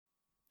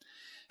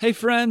Hey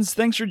friends,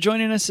 thanks for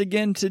joining us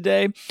again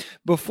today.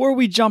 Before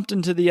we jumped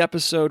into the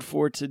episode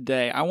for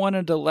today, I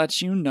wanted to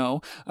let you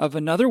know of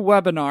another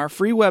webinar,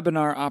 free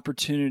webinar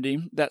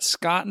opportunity that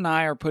Scott and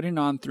I are putting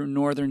on through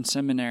Northern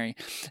Seminary.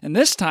 And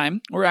this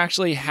time, we're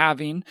actually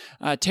having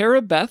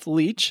Tara Beth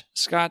Leach,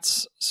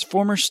 Scott's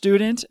former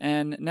student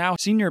and now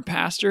senior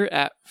pastor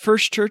at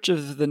First Church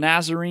of the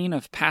Nazarene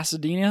of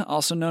Pasadena,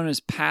 also known as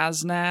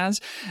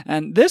PASNAZ.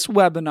 And this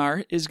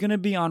webinar is going to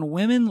be on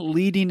women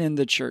leading in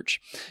the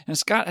church. And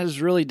Scott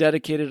has really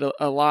dedicated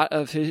a lot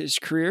of his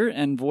career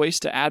and voice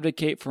to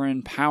advocate for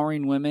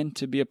empowering women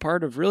to be a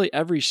part of really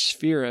every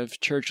sphere of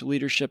church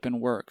leadership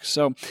and work.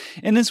 So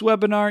in this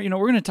webinar,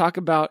 we're going to talk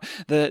about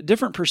the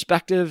different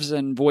perspectives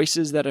and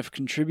voices that have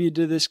contributed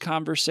to this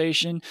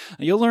conversation.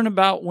 You'll learn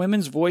about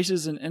women's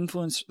voices and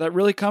influence that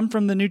really come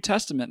from the New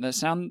Testament that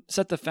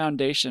set the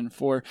foundation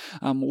for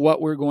what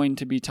we're going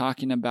to be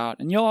talking about.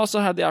 And you'll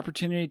also have the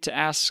opportunity to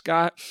ask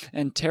Scott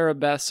and Tara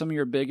Beth some of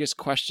your biggest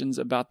questions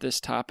about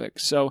this topic.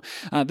 So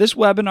this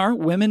webinar,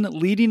 Women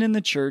Leading in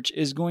the Church,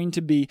 is going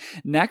to be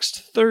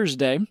next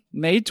Thursday,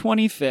 May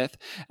 25th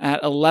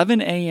at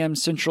 11 a.m.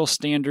 Central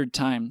Standard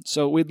Time.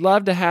 So we'd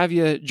love to have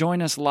you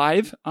join us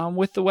live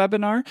with the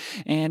webinar.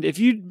 And if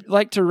you'd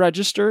like to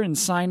register and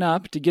sign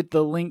up to get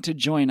the link to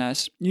join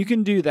us, you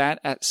can do that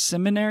at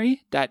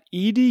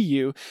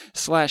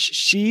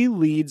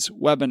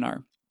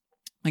seminary.edu/SheLeadsWebinar.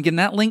 Again,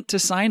 that link to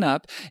sign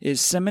up is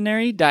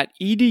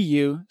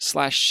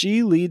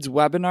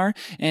seminary.edu/SheLeadsWebinar.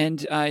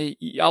 And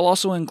I'll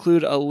also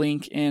include a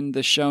link in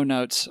the show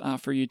notes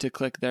for you to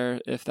click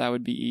there if that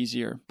would be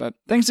easier. But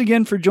thanks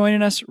again for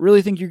joining us.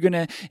 Really think you're going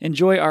to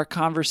enjoy our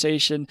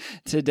conversation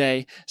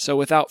today. So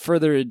without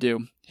further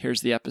ado,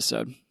 here's the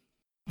episode.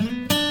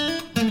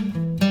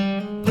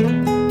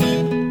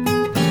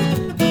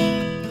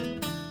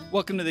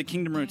 Welcome to the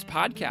Kingdom Roots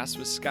podcast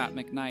with Scott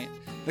McKnight.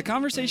 The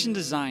conversation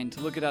designed to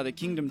look at how the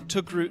kingdom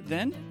took root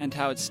then and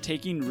how it's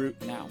taking root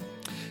now.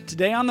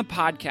 Today on the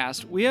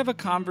podcast, we have a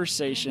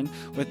conversation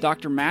with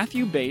Dr.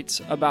 Matthew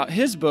Bates about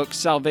his book,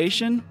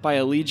 Salvation by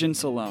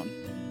Allegiance Alone.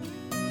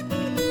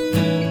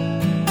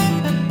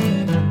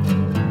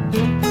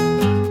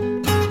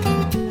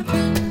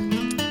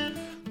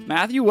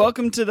 Matthew,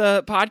 welcome to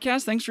the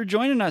podcast. Thanks for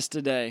joining us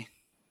today.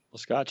 Well,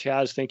 Scott,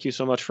 Chaz, thank you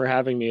so much for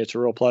having me. It's a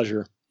real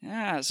pleasure.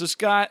 Yeah. So,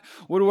 Scott,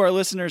 what do our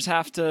listeners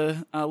have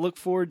to look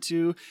forward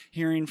to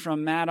hearing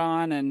from Matt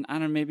on? And I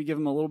don't know, maybe give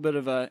him a little bit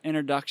of an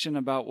introduction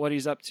about what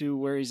he's up to,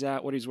 where he's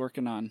at, what he's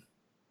working on.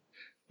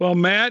 Well,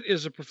 Matt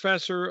is a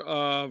professor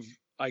of,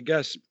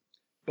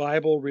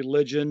 Bible,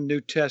 religion, New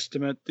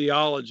Testament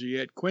theology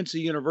at Quincy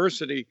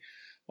University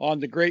on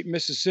the Great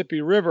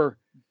Mississippi River,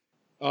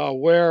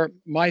 where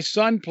my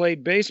son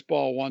played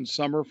baseball one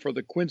summer for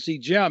the Quincy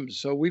Gems.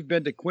 So we've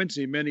been to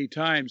Quincy many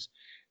times.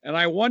 And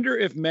I wonder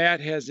if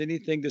Matt has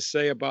anything to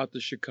say about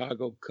the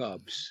Chicago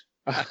Cubs.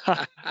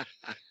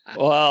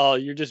 Well,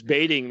 you're just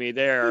baiting me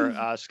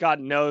there. Scott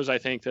knows, I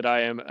think, that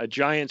I am a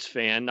Giants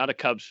fan, not a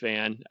Cubs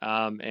fan,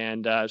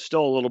 and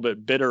still a little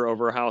bit bitter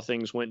over how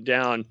things went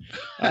down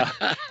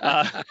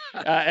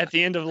at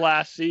the end of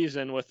last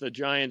season with the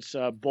Giants'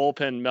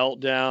 bullpen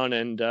meltdown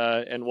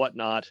and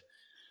whatnot.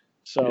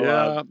 So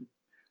yeah,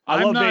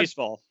 I love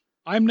baseball.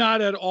 I'm not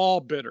at all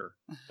bitter.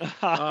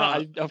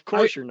 Of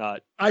course you're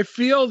not. I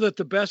feel that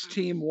the best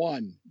team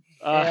won.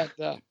 And,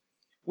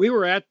 we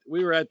were at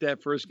that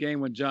first game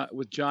when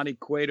Johnny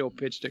Cueto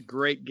pitched a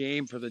great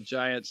game for the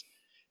Giants,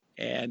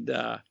 and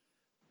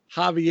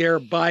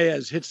Javier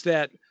Baez hits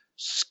that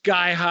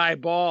sky high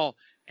ball,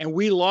 and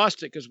we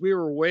lost it because we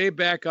were way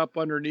back up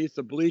underneath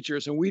the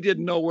bleachers, and we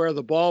didn't know where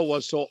the ball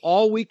was. So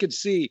all we could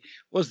see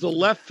was the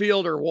left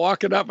fielder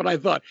walking up, and I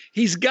thought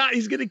he's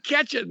going to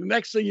catch it. And the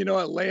next thing you know,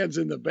 it lands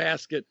in the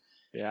basket.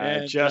 Yeah,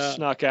 and, it just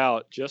snuck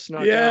out. Just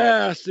snuck out.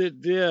 Yes,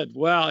 it did.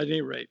 Well, at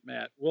any rate,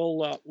 Matt,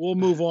 we'll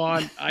move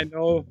on. I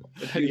know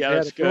you've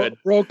had a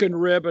broken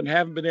rib and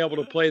haven't been able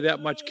to play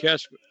that much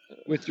catch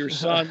with your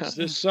sons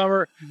this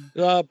summer,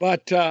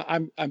 but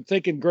I'm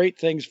thinking great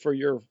things for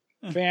your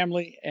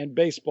family and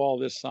baseball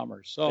this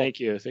summer. So thank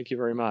you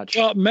very much.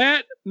 Well,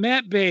 Matt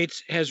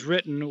Bates has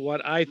written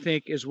what I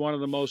think is one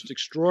of the most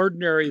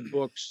extraordinary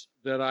books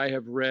that I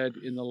have read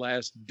in the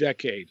last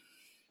decade.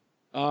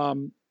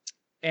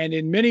 And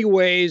in many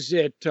ways,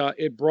 it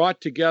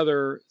brought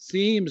together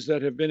themes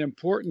that have been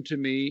important to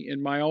me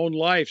in my own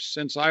life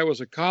since I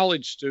was a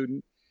college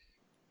student,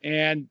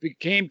 and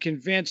became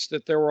convinced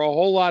that there were a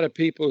whole lot of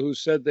people who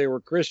said they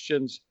were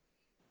Christians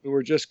who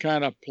were just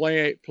kind of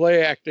play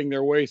acting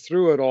their way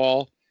through it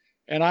all.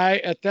 And I,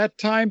 at that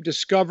time,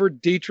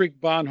 discovered Dietrich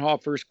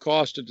Bonhoeffer's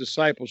Cost of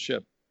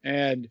Discipleship.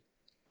 And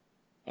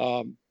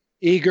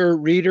eager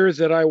reader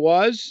that I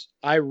was,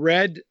 I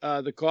read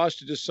The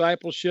Cost of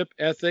Discipleship,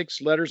 Ethics,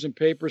 Letters and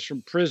Papers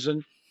from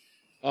Prison,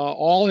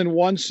 all in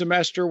one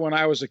semester when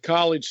I was a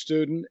college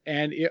student,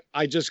 and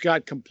I just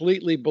got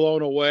completely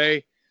blown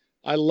away.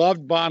 I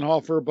loved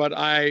Bonhoeffer, but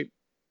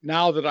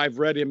now that I've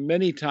read him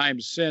many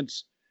times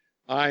since,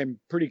 I'm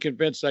pretty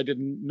convinced I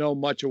didn't know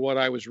much of what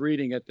I was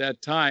reading at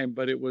that time,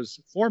 but it was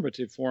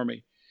formative for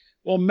me.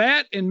 Well,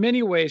 Matt, in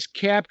many ways,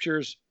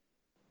 captures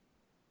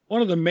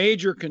one of the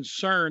major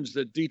concerns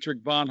that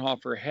Dietrich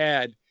Bonhoeffer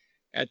had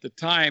at the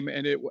time,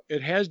 and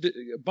it has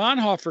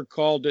Bonhoeffer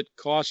called it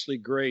costly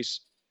grace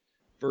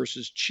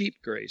versus cheap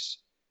grace,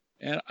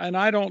 and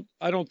I don't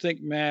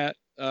think Matt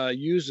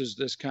uses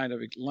this kind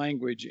of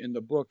language in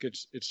the book.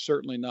 It's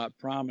certainly not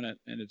prominent,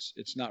 and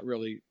it's not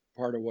really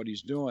part of what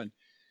he's doing.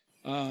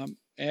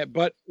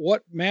 But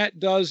what Matt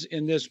does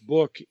in this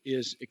book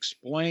is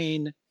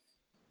explain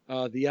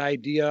the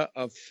idea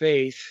of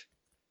faith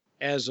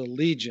as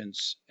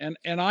allegiance, and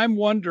I'm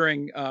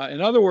wondering,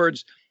 in other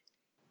words,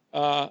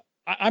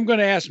 I'm going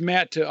to ask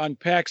Matt to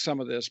unpack some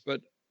of this,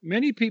 but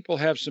many people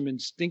have some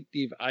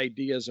instinctive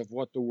ideas of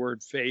what the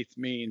word faith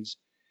means,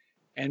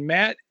 and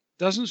Matt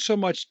doesn't so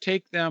much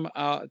take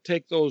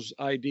those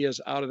ideas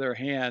out of their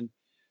hand,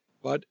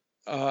 but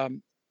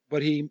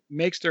he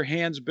makes their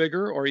hands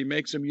bigger, or he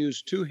makes them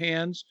use two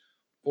hands,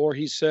 or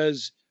he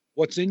says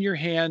what's in your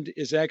hand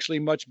is actually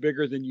much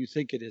bigger than you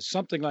think it is,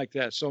 something like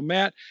that. So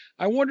Matt,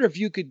 I wonder if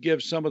you could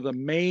give some of the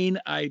main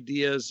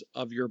ideas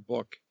of your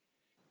book.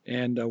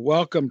 And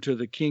welcome to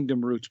the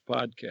Kingdom Roots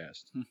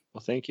podcast.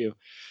 Well, thank you.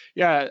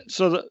 Yeah,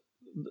 so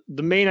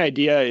the main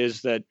idea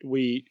is that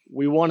we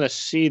want to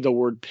see the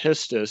word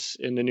pistis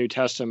in the New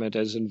Testament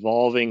as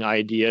involving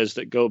ideas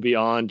that go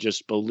beyond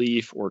just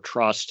belief or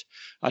trust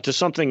to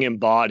something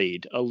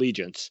embodied,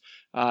 allegiance.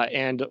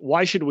 And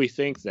why should we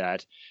think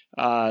that?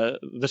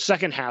 The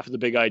second half of the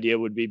big idea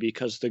would be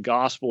because the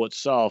gospel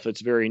itself,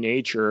 its very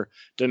nature,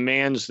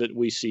 demands that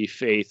we see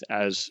faith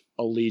as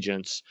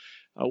allegiance.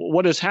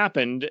 What has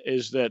happened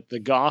is that the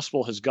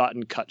gospel has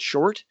gotten cut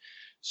short,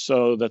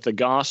 so that the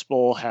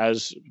gospel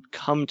has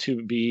come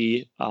to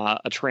be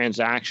a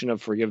transaction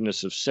of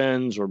forgiveness of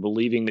sins, or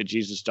believing that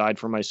Jesus died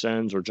for my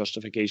sins, or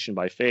justification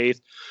by faith,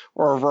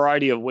 or a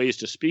variety of ways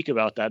to speak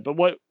about that. But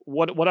what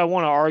I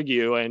want to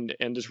argue, and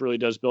this really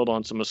does build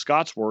on some of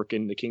Scott's work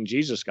in the King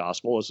Jesus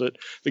Gospel, is that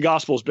the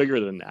gospel is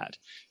bigger than that.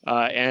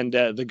 And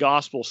the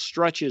gospel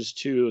stretches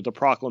to the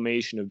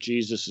proclamation of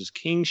Jesus's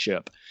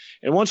kingship.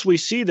 And once we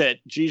see that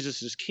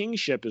Jesus's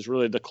kingship is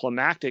really the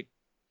climactic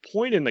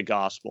point in the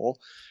gospel,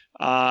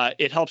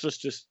 it helps us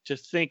to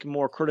think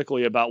more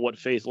critically about what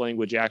faith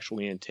language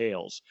actually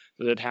entails,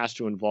 that it has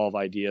to involve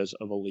ideas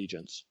of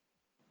allegiance.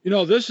 The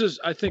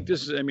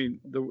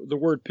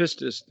word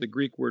pistis, the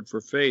Greek word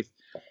for faith,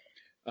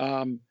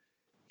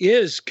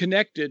 is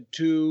connected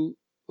to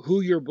who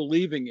you're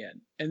believing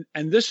in.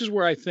 And this is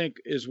where I think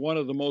is one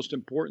of the most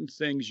important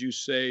things you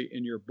say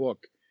in your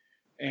book.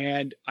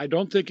 And I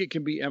don't think it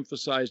can be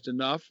emphasized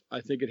enough.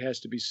 I think it has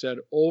to be said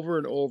over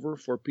and over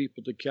for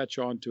people to catch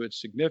on to its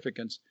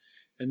significance.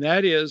 And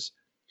that is,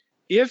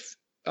 if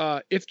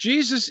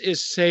Jesus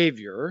is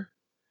Savior,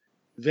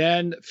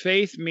 then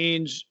faith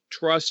means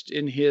trust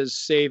in his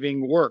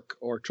saving work,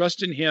 or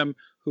trust in him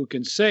who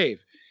can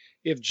save.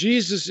 If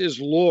Jesus is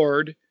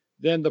Lord,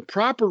 then the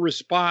proper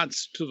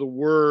response to the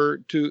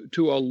word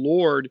to a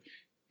Lord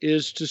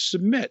is to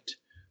submit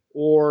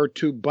or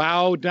to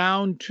bow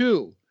down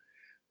to.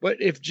 But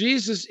if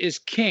Jesus is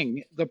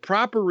King, the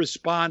proper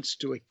response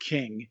to a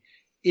king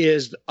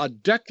is a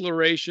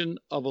declaration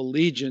of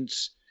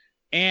allegiance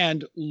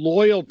and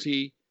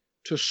loyalty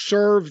to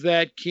serve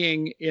that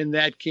king in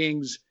that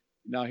king's,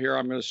 now here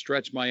I'm going to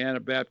stretch my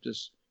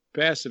Anabaptist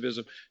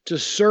pacifism, to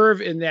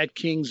serve in that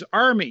king's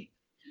army.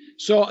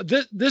 So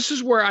this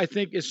is where I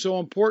think is so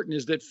important,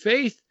 is that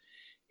faith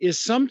is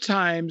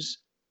sometimes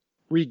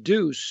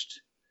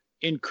reduced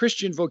in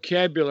Christian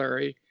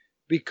vocabulary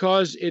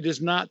because it is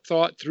not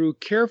thought through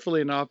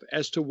carefully enough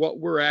as to what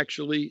we're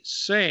actually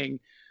saying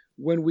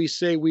when we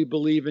say we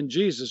believe in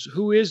Jesus.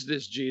 Who is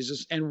this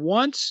Jesus? And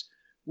once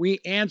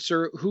we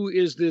answer, who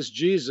is this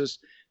Jesus,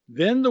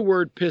 then the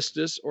word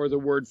pistis, or the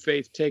word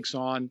faith, takes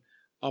on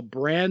a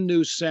brand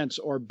new sense,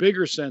 or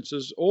bigger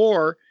senses,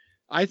 or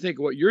I think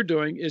what you're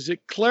doing is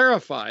it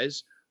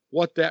clarifies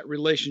what that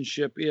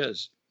relationship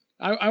is.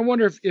 I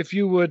wonder if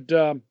you would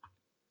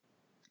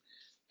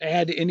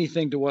add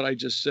anything to what I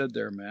just said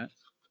there, Matt.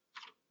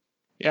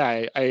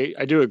 Yeah,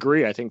 I do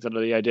agree. I think that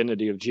the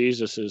identity of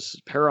Jesus is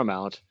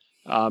paramount.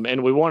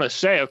 And we want to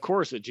say, of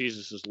course, that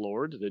Jesus is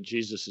Lord, that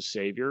Jesus is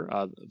Savior.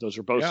 Those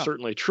are both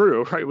certainly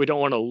true, right? We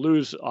don't want to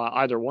lose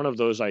either one of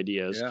those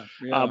ideas.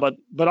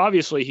 But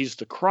obviously, he's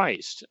the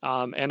Christ.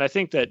 And I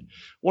think that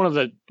one of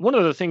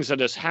the things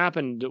that has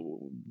happened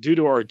due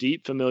to our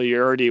deep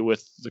familiarity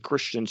with the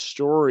Christian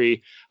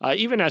story,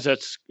 even as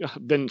it's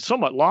been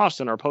somewhat lost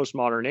in our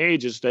postmodern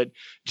age, is that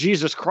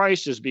Jesus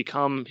Christ has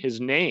become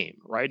his name,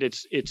 right?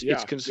 It's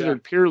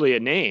considered purely a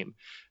name.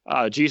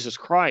 Jesus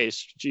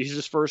Christ,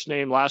 Jesus' first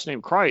name, last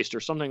name Christ, or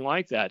something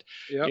like that,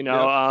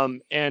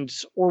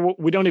 or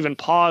we don't even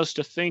pause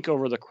to think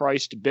over the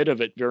Christ bit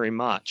of it very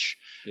much.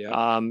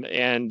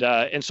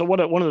 And so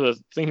one of the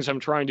things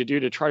I'm trying to do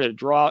to try to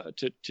draw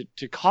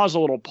to cause a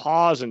little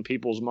pause in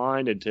people's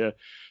mind and to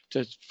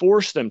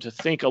force them to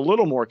think a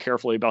little more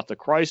carefully about the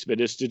Christ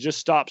bit is to just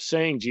stop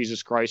saying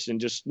Jesus Christ and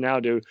just now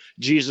do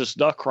Jesus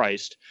the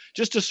Christ,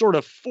 just to sort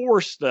of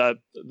force the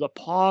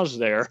pause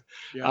there,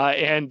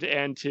 and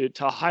to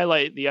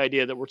highlight the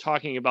idea that we're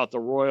talking about the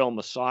royal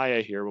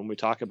Messiah here when we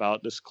talk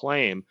about this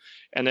claim,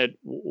 and that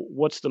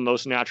what's the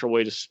most natural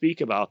way to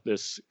speak about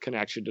this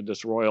connection to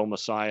this royal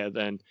Messiah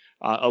than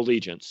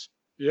allegiance.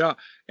 Yeah,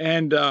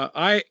 and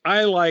I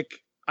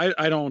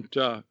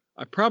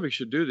probably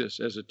should do this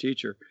as a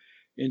teacher.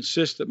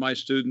 Insist that my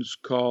students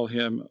call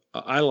him,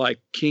 I like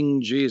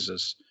King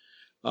Jesus,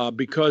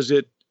 because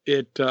it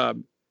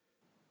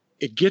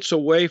gets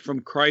away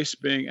from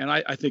Christ being, and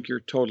I think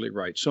you're totally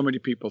right. So many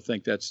people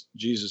think that's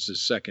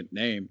Jesus's second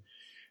name.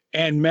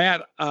 And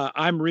Matt,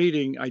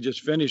 I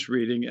just finished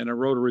reading, and I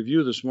wrote a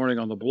review this morning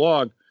on the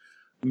blog,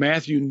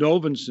 Matthew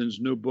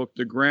Novinson's new book,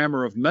 The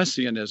Grammar of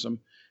Messianism.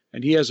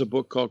 And he has a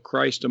book called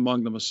Christ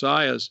Among the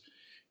Messiahs,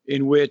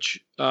 in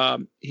which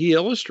he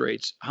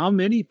illustrates how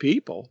many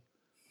people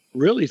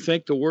really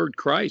think the word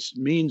Christ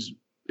means,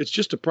 it's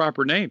just a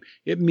proper name.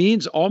 It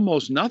means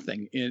almost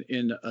nothing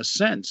in a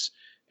sense.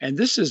 And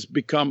this has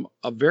become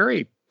a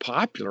very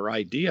popular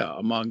idea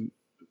among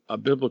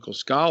biblical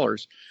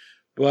scholars.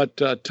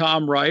 But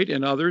Tom Wright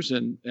and others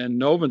and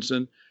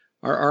Novinson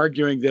are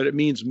arguing that it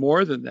means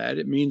more than that.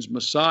 It means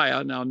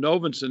Messiah. Now,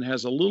 Novinson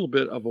has a little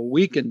bit of a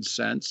weakened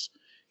sense.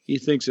 He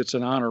thinks it's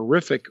an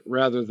honorific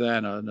rather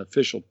than an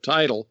official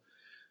title.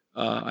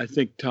 I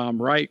think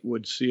Tom Wright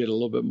would see it a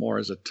little bit more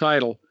as a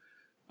title.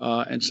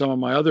 And some of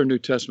my other New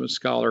Testament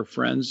scholar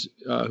friends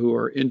who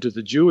are into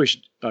the Jewish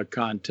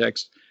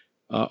context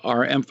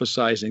are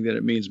emphasizing that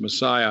it means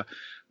Messiah.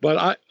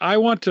 But I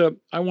want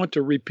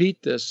to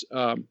repeat this,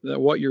 that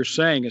what you're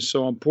saying is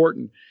so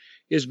important,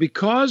 is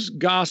because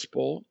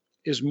gospel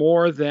is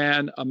more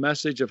than a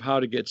message of how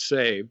to get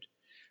saved,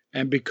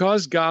 and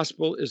because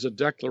gospel is a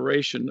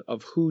declaration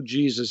of who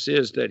Jesus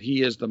is, that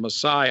he is the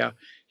Messiah,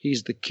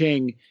 he's the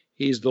King,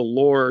 he's the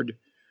Lord,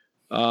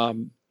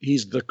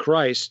 he's the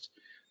Christ,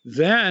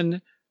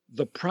 then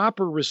the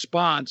proper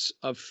response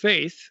of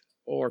faith,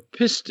 or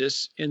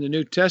pistis, in the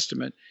New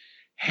Testament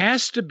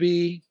has to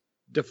be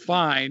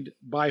defined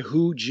by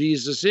who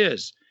Jesus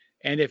is.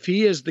 And if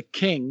he is the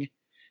King,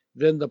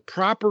 then the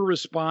proper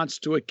response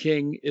to a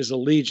king is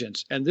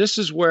allegiance. And this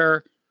is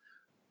where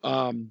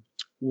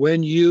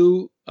when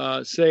you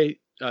say,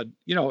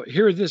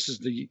 here, this is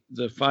the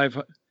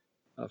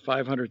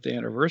 500th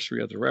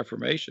anniversary of the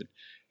Reformation,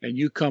 and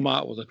you come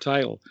out with a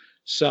title,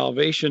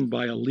 Salvation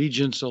by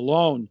Allegiance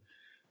Alone.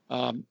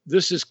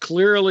 This is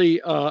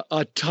clearly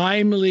a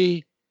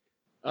timely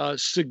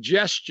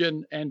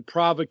suggestion and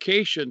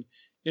provocation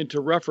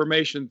into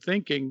Reformation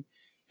thinking.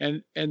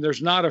 And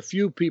there's not a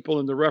few people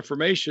in the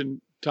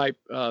Reformation type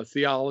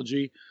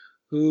theology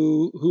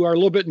who are a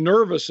little bit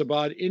nervous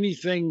about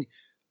anything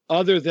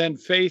other than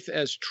faith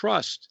as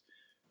trust.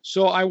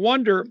 So I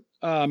wonder,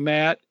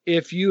 Matt,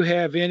 if you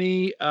have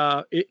any,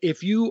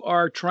 if you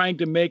are trying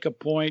to make a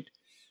point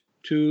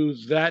to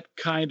that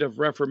kind of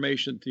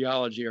Reformation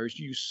theology, or are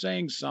you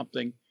saying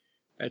something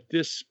at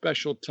this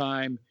special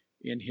time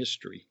in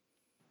history?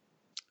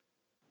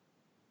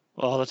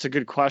 Well, that's a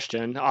good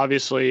question.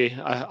 Obviously,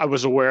 I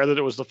was aware that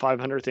it was the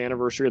 500th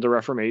anniversary of the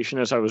Reformation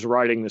as I was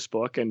writing this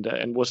book,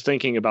 and was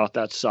thinking about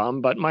that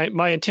some. But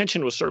my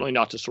intention was certainly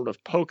not to sort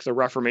of poke the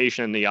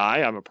Reformation in the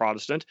eye. I'm a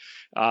Protestant.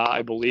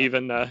 I believe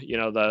in the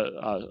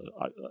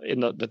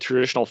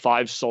traditional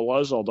five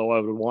solas, although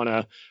I would want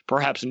to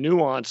perhaps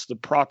nuance the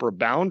proper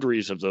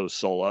boundaries of those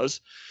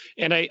solas.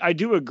 And I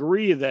do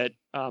agree that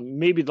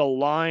maybe the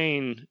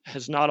line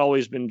has not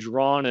always been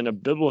drawn in a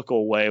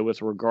biblical way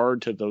with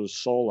regard to those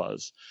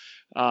solas.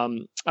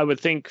 I would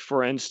think,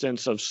 for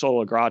instance, of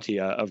sola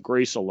gratia, of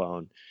grace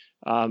alone,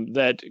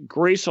 that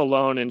grace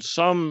alone in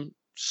some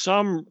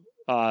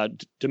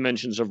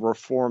dimensions of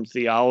Reformed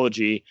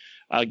theology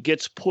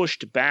gets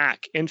pushed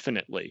back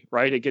infinitely,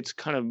 right? It gets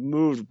kind of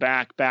moved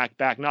back,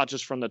 not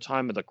just from the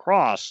time of the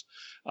cross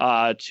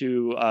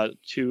to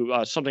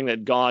something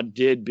that God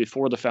did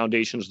before the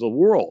foundations of the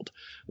world,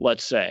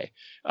 let's say.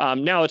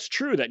 Now, it's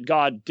true that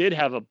God did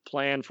have a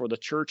plan for the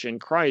church in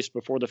Christ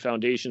before the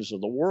foundations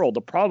of the world.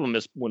 The problem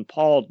is when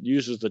Paul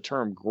uses the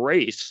term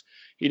grace,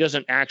 he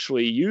doesn't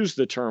actually use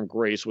the term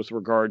grace with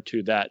regard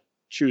to that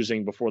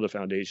choosing before the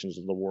foundations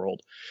of the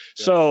world.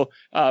 Yeah. So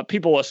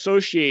people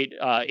associate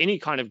any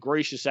kind of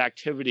gracious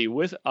activity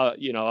with,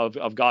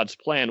 of God's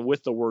plan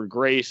with the word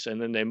grace, and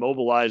then they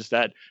mobilize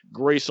that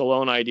grace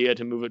alone idea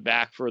to move it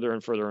back further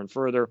and further and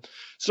further.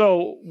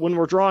 So when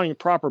we're drawing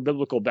proper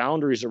biblical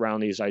boundaries around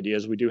these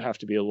ideas, we do have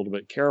to be a little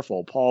bit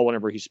careful. Paul,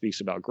 whenever he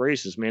speaks about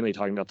grace, is mainly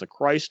talking about the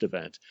Christ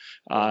event,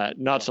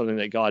 not something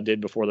that God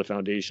did before the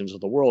foundations of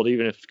the world,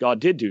 even if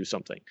God did do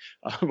something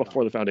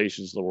before the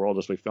foundations of the world,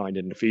 as we find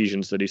in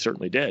Ephesians that he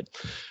certainly did.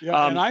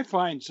 Yeah, and I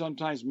find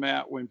sometimes,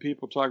 Matt, when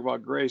people talk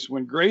about grace,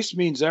 when grace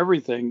means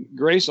everything,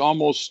 grace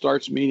almost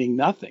starts meaning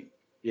nothing.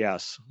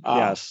 Yes.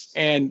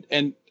 And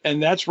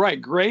that's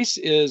right. Grace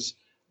is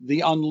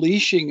the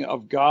unleashing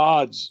of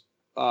God's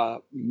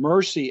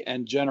mercy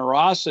and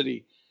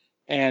generosity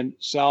and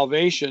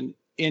salvation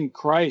in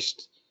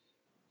Christ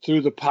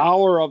through the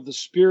power of the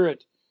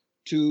Spirit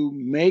to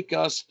make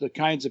us the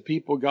kinds of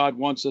people God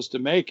wants us to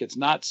make. It's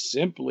not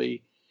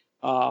simply,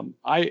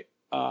 I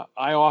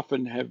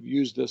often have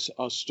used this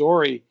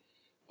story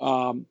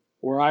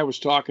where I was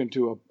talking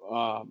to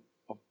a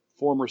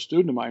former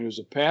student of mine who's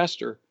a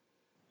pastor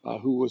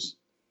who was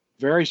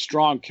very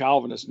strong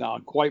Calvinist now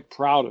and quite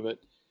proud of it.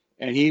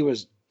 And he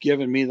was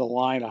giving me the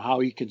line of how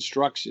he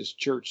constructs his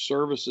church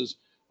services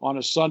on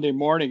a Sunday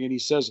morning. And he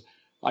says,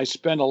 I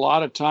spend a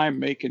lot of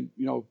time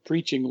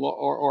preaching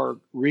or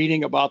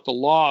reading about the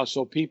law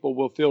so people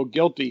will feel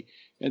guilty.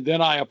 And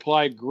then I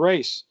apply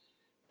grace.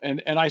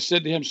 And I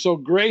said to him, so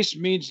grace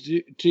means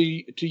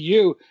to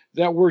you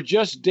that we're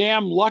just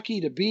damn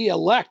lucky to be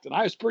elect. And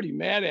I was pretty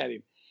mad at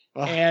him.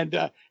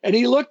 And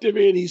he looked at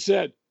me and he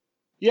said,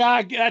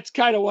 yeah, that's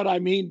kind of what I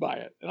mean by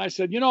it. And I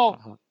said,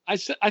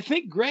 I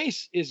think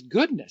grace is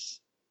goodness.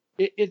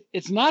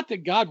 It's not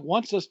that God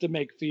wants to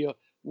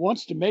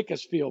make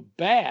us feel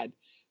bad.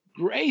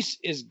 Grace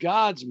is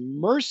God's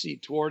mercy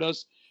toward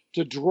us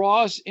to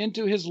draw us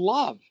into his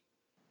love.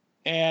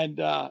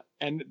 And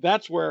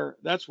that's where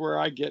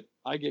I get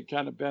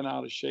kind of bent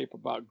out of shape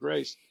about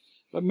grace.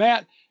 But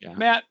Matt,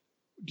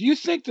 do you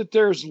think that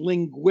there's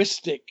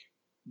linguistic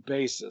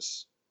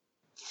basis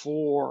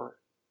for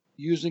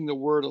using the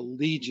word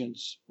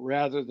allegiance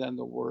rather than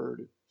the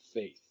word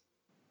faith?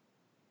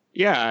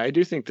 Yeah, I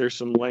do think there's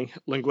some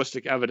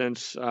linguistic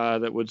evidence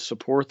that would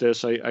support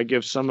this. I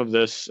give some of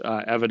this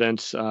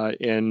evidence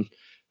in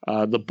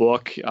the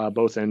book,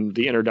 both in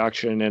the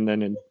introduction and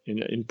then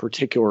in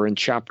particular in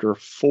chapter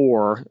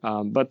 4.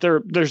 But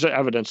there's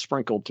evidence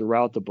sprinkled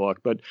throughout the book.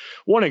 But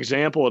one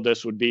example of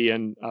this would be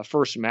in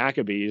First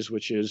Maccabees,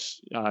 which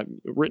is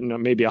written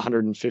maybe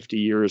 150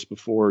 years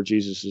before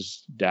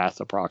Jesus'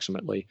 death,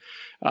 approximately.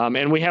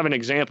 And we have an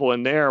example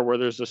in there where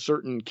there's a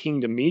certain King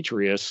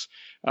Demetrius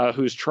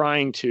who's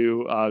trying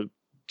to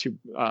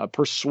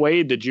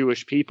persuade the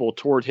Jewish people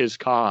toward his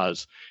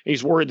cause.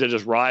 He's worried that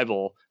his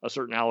rival, a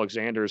certain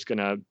Alexander, is going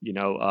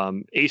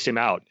to, ace him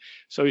out.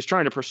 So he's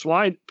trying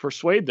to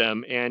persuade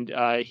them, and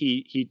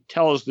he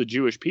tells the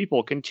Jewish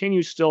people,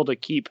 continue still to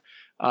keep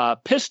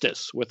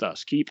pistis with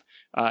us, keep,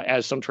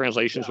 as some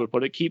translations would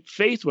put it, keep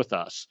faith with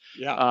us,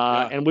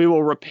 and we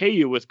will repay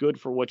you with good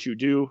for what you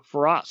do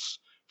for us.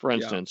 For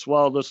instance,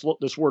 well,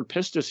 this word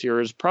pistis here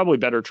is probably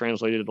better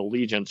translated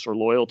allegiance or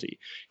loyalty.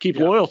 Keep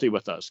loyalty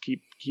with us.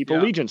 Keep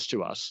allegiance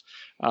to us,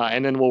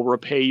 and then we'll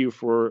repay you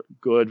for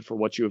good for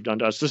what you have done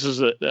to us. This is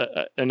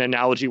an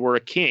analogy where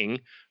a king,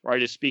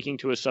 right, is speaking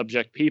to a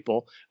subject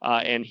people,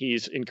 and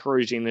he's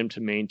encouraging them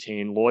to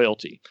maintain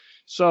loyalty.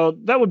 So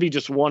that would be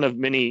just one of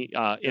many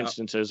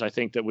instances I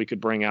think that we could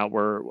bring out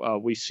where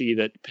we see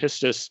that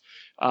pistis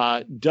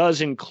does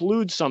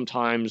include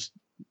sometimes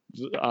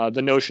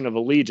the notion of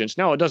allegiance.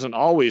 Now, it doesn't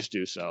always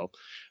do so.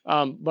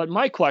 But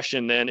my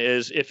question then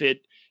is, if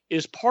it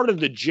is part of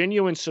the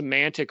genuine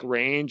semantic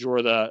range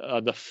or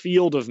the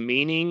field of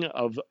meaning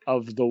of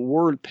the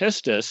word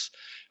pistis,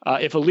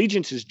 if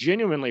allegiance is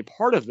genuinely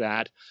part of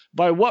that,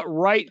 by what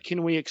right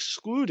can we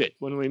exclude it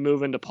when we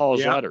move into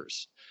Paul's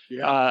letters?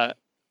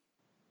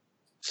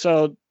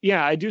 So,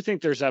 I do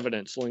think there's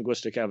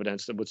linguistic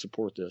evidence that would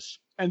support this.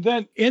 And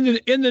then in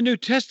the New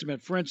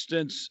Testament, for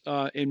instance,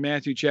 in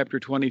Matthew chapter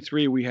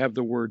 23, we have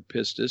the word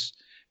pistis,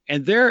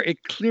 and there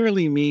it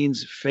clearly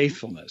means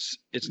faithfulness.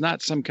 It's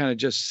not some kind of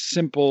just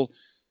simple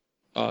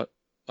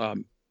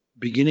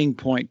beginning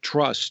point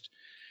trust.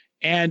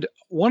 And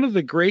one of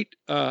the great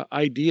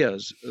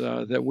ideas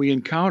that we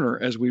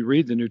encounter as we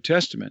read the New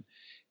Testament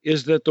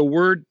is that the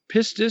word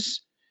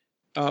pistis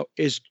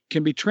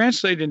can be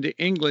translated into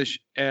English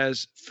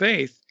as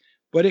faith,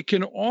 but it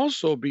can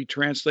also be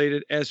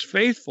translated as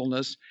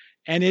faithfulness,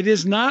 and it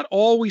is not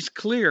always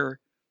clear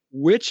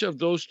which of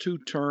those two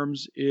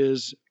terms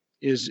is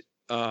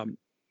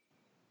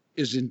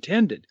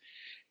intended.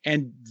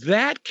 And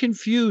that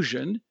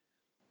confusion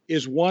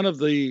is one of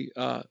the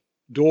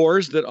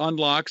doors that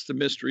unlocks the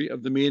mystery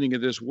of the meaning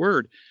of this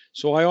word.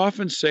 So I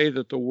often say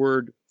that the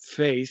word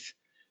faith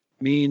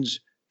means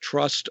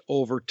trust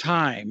over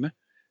time,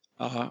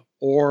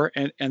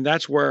 and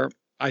that's where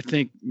I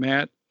think,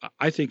 Matt,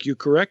 I think you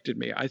corrected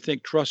me. I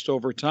think trust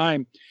over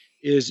time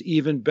is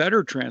even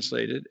better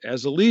translated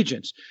as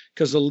allegiance,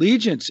 because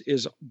allegiance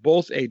is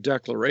both a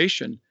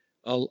declaration,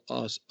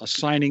 a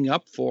signing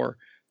up for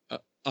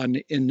an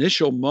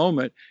initial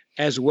moment,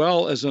 as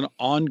well as an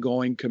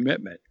ongoing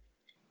commitment.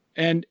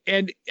 And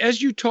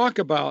as you talk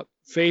about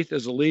faith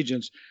as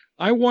allegiance,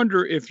 I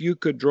wonder if you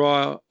could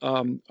draw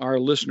our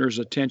listeners'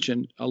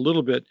 attention a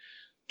little bit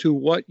to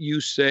what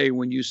you say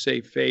when you say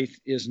faith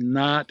is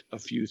not a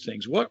few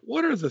things.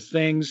 What are the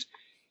things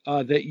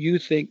that you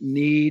think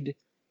need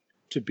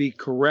to be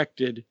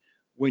corrected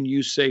when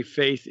you say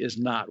faith is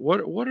not?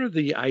 What are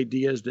the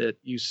ideas that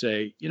you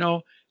say,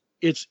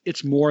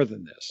 it's more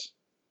than this?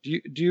 Do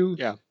you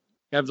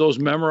have those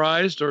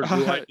memorized, or do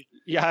I?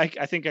 Yeah,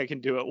 I think I can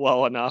do it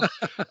well enough.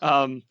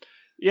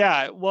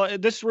 Well,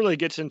 this really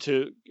gets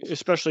into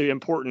especially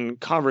important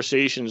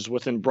conversations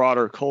within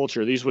broader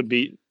culture. These would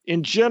be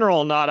in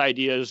general, not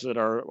ideas that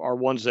are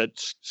ones that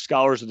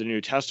scholars of the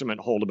New Testament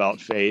hold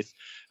about faith,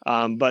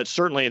 but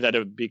certainly that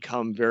have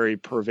become very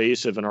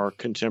pervasive in our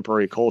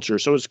contemporary culture.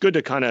 So it's good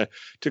to kind of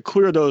to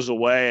clear those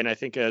away. And I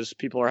think as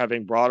people are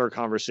having broader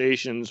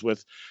conversations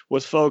with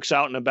folks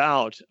out and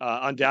about,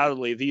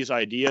 undoubtedly these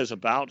ideas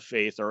about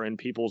faith are in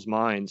people's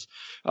minds.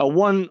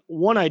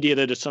 One idea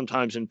that is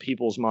sometimes in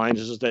people's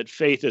minds is that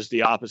faith is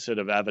the opposite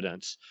of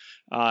evidence.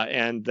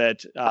 And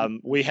that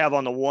we have,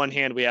 on the one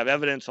hand, we have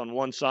evidence on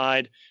one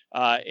side,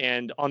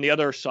 and on the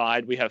other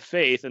side, we have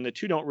faith, and the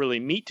two don't really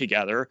meet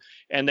together,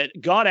 and that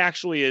God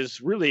actually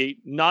is really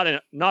not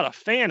a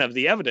fan of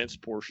the evidence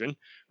portion,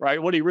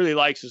 right? What he really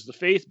likes is the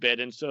faith bit,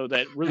 and so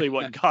that really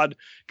what God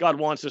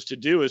wants us to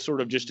do is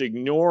sort of just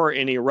ignore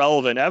any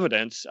relevant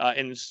evidence,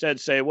 and instead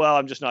say, well,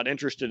 I'm just not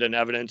interested in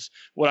evidence.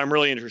 What I'm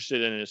really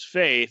interested in is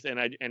faith,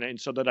 and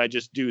so that I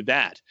just do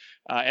that,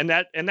 and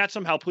that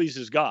somehow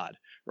pleases God.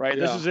 Right.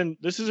 Yeah.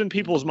 This is in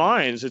people's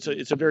minds.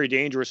 It's a very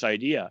dangerous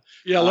idea.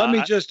 Yeah. Let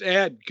me just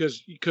add,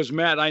 because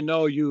Matt, I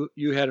know you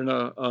had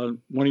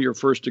one of your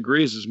first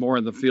degrees is more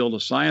in the field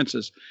of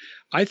sciences.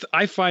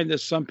 I find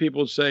that some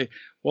people say,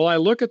 well, I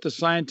look at the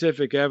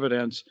scientific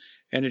evidence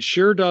and it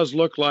sure does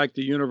look like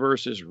the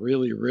universe is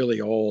really,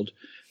 really old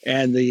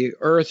and the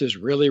earth is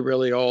really,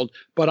 really old.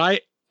 But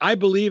I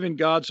believe in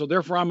God, so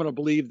therefore I'm going to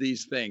believe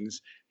these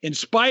things. In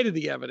spite of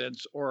the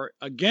evidence or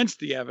against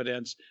the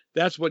evidence,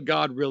 that's what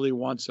God really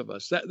wants of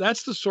us.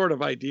 That's the sort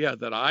of idea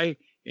that I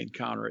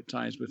encounter at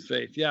times with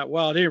faith. Yeah.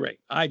 Well, at any rate,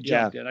 I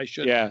jumped in. I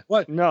should. Yeah.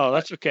 What? No,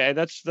 that's okay.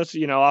 That's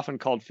often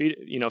called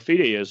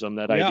fideism.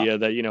 That idea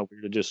that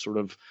we're to just sort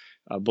of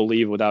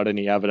believe without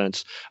any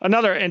evidence.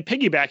 Another, and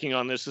piggybacking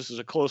on this is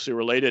a closely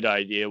related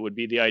idea, would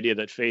be the idea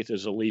that faith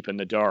is a leap in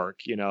the dark.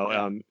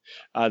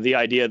 The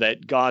idea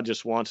that God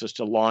just wants us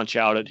to launch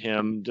out at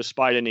him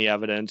despite any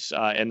evidence,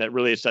 and that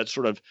really it's that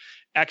sort of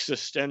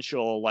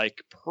existential,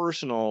 like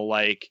personal,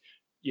 like,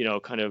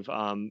 kind of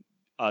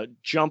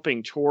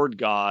jumping toward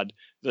God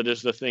that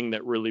is the thing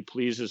that really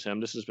pleases him.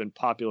 This has been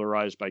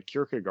popularized by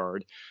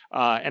Kierkegaard.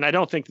 And I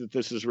don't think that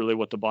this is really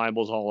what the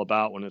Bible's all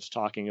about when it's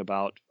talking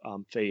about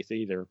faith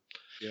either.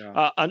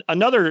 Yeah.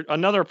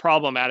 Another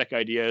problematic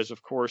idea is,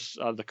 of course,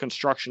 the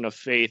construction of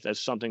faith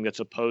as something that's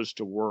opposed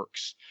to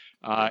works,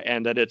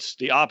 and that it's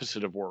the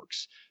opposite of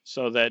works.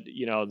 So that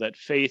that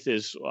faith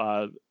is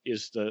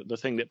the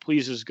thing that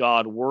pleases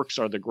God. Works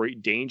are the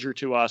great danger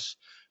to us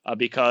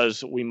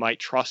because we might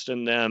trust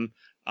in them,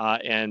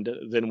 and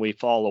then we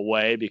fall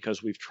away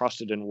because we've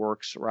trusted in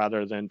works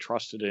rather than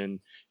trusted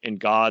in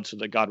God, so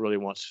that God really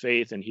wants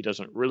faith and he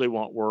doesn't really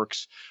want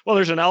works. Well,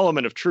 there's an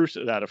element of truth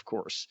to that, of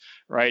course,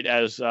 right?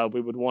 As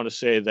we would want to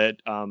say that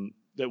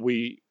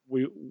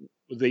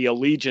the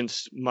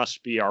allegiance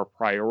must be our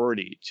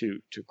priority to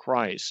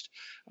Christ,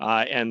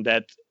 and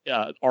that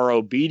our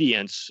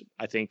obedience,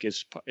 I think,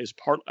 is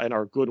part, and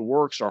our good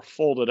works are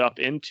folded up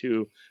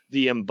into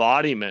the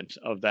embodiment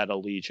of that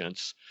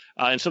allegiance,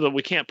 and so that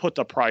we can't put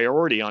the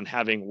priority on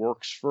having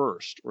works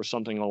first or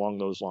something along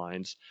those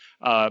lines.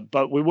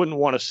 But we wouldn't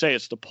want to say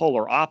it's the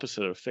polar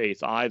opposite of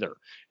faith either,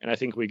 and I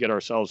think we get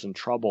ourselves in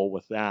trouble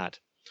with that.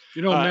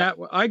 Matt,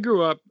 I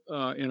grew up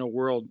in a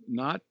world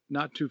not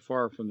too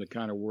far from the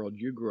kind of world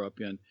you grew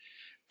up in.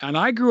 And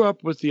I grew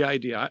up with the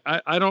idea,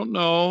 I don't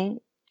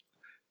know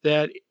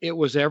that it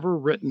was ever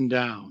written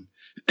down,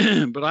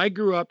 but I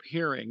grew up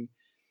hearing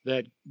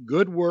that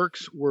good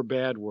works were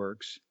bad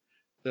works,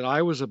 that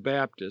I was a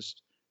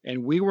Baptist,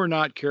 and we were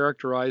not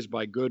characterized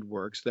by good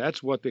works.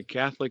 That's what the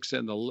Catholics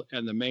and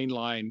the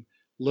mainline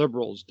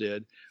liberals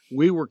did.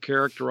 We were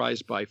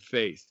characterized by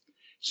faith.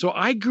 So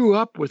I grew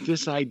up with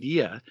this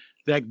idea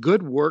that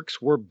good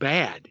works were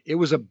bad. It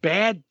was a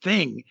bad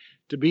thing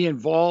to be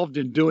involved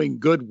in doing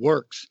good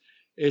works.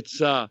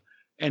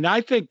 And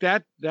I think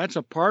that's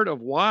a part of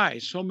why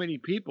so many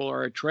people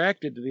are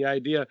attracted to the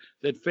idea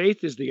that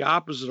faith is the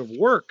opposite of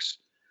works.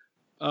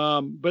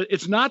 But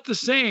it's not the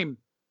same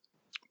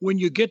when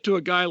you get to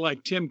a guy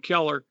like Tim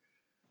Keller,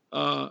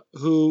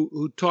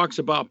 who talks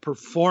about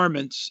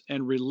performance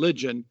and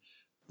religion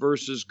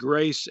versus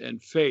grace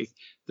and faith.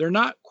 They're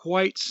not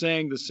quite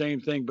saying the same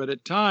thing, but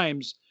at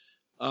times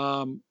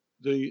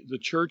the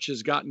church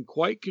has gotten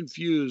quite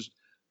confused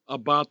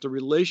about the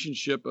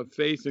relationship of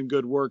faith and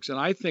good works. And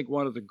I think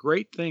one of the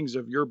great things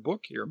of your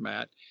book here,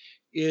 Matt,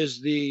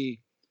 is the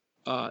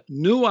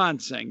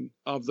nuancing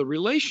of the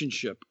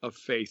relationship of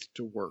faith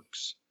to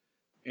works.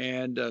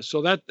 And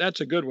so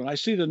that's a good one. I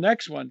see the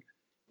next one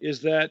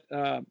is that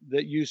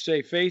you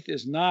say faith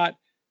is not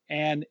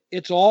an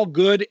it's all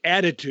good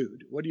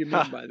attitude. What do you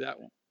mean by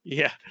that one?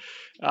 Yeah.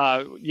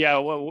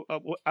 Well,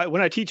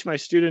 when I teach my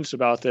students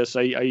about this,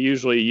 I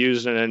usually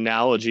use an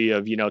analogy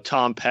of,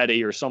 Tom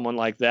Petty or someone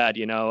like that,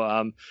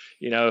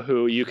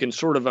 who you can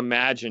sort of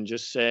imagine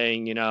just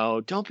saying,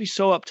 don't be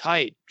so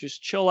uptight,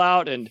 just chill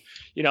out. And,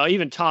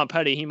 even Tom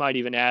Petty, he might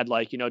even add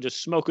like,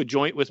 just smoke a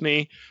joint with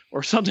me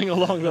or something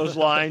along those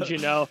lines,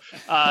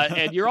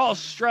 and you're all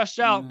stressed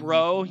out,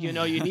 bro. You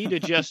need to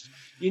just,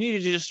 you need to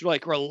just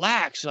like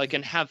relax, like,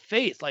 and have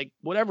faith, like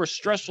whatever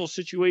stressful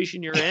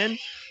situation you're in,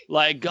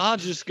 like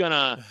God's just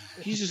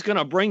he's just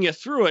gonna bring you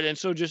through it. And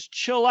so just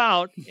chill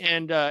out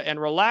and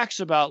relax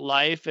about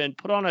life and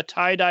put on a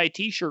tie-dye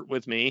t-shirt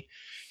with me,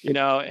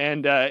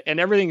 and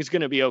everything's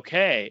going to be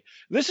okay.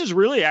 This is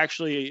really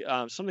actually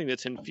something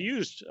that's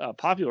infused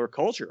popular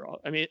culture.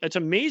 I mean, it's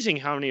amazing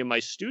how many of my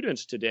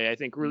students today, I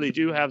think, really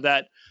do have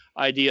that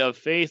idea of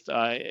faith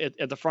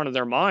at the front of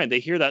their mind. They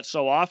hear that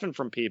so often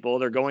from people.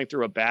 They're going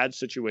through a bad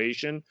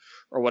situation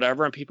or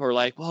whatever, and people are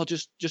like, well,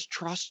 just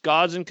trust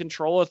God's in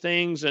control of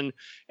things and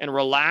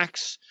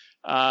relax.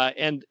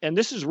 And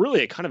this is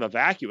really a kind of a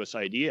vacuous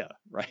idea,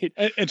 right?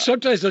 And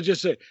sometimes they'll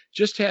just say,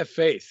 just have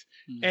faith.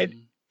 Mm-hmm. And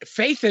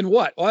faith in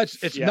what? Well,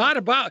 it's not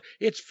about,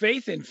 it's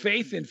faith in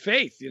faith in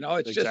faith.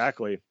 It's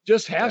exactly.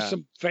 Just have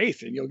some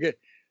faith and you'll get,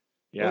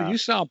 well, you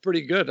sound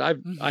pretty good. I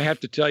have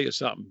to tell you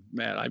something,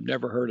 man. I've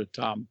never heard of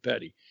Tom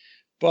Petty,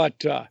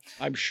 but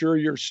I'm sure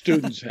your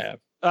students have.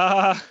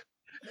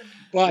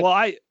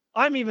 Well,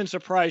 I'm even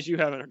surprised you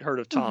haven't heard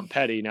of Tom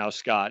Petty now,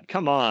 Scott.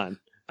 Come on.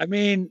 I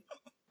mean,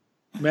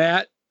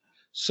 Matt,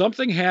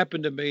 something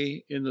happened to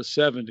me in the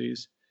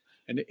 70s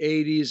and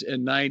 80s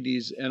and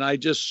 90s, and I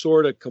just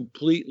sort of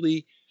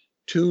completely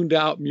tuned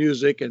out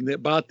music. And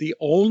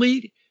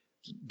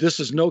this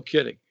is no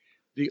kidding,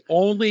 the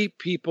only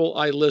people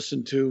I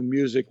listened to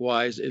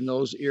music-wise in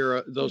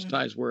those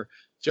times were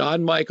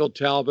John Michael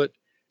Talbot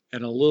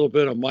and a little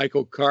bit of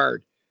Michael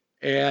Card.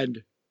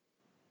 And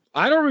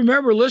I don't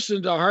remember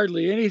listening to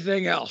hardly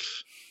anything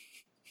else.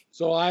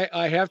 So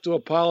I have to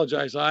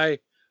apologize. I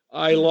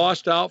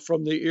lost out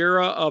from the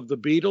era of the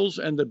Beatles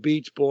and the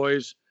Beach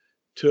Boys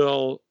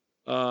till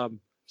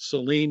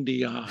Celine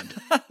Dion.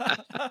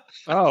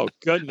 Oh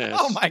goodness!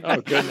 Oh my God!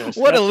 Oh goodness!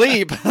 What a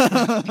leap!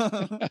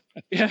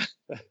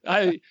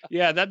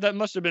 That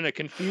must have been a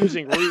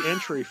confusing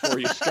re-entry for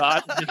you,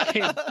 Scott,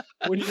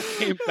 when you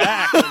came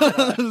back.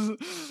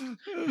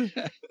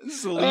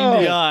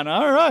 Celine Dion.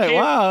 All right.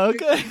 Wow.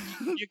 Okay.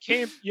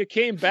 You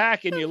came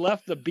back and you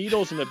left the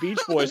Beatles and the Beach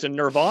Boys and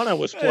Nirvana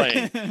was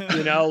playing.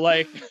 Nirvana.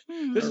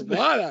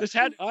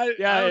 I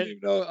don't even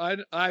know.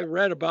 I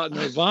read about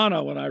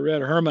Nirvana when I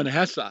read Hermann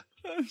Hesse.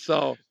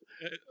 So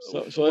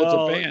it's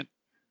a band.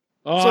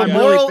 Oh, so I'm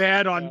really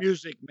bad on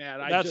music, man.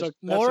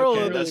 Moral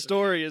of the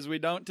story is we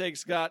don't take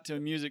Scott to a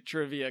music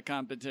trivia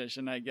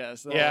competition, I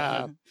guess.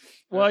 Yeah.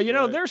 Well,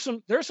 there's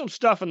some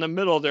stuff in the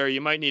middle there you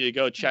might need to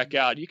go check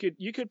out.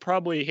 You could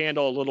probably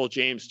handle a little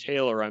James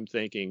Taylor, I'm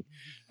thinking.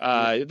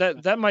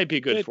 That might be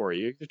good for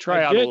you. To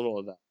try out a little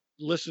of that.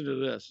 Listen to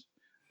this.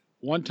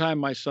 One time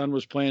my son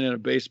was playing in a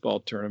baseball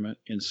tournament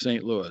in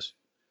St. Louis,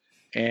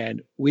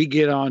 and we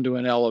get onto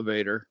an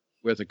elevator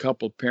with a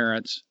couple of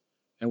parents,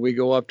 and we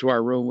go up to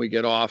our room, we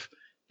get off,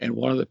 and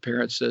one of the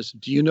parents says,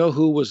 do you know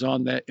who was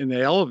in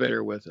the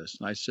elevator with us?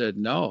 And I said,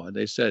 no. And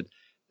they said,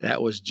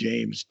 that was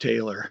James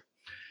Taylor.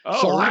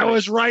 Oh, so really? I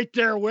was right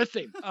there with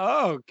him.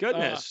 Oh,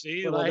 goodness.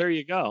 See, well, there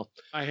you go.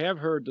 I have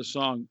heard the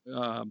song.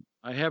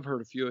 I have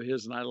heard a few of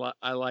his, and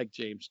I like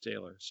James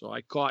Taylor. So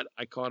I caught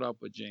up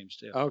with James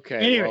Taylor. Okay.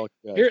 Anyway,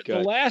 good. The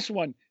last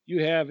one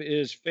you have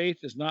is faith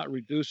is not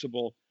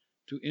reducible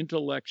to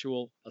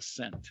intellectual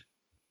assent.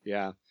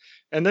 Yeah.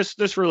 And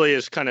this really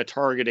is kind of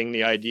targeting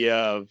the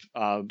idea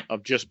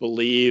of just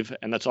believe.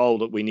 And that's all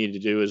that we need to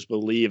do is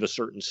believe a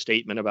certain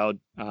statement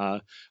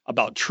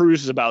about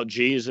truths about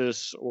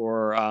Jesus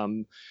or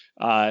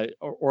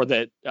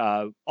that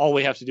all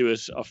we have to do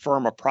is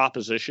affirm a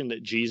proposition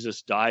that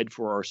Jesus died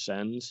for our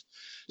sins.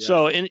 Yeah.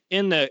 So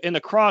in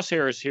the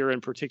crosshairs here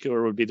in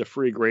particular would be the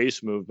free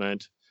grace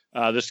movement.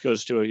 This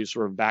goes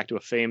to back to a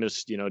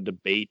famous,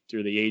 debate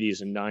through the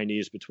 80s and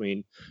 90s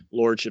between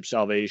lordship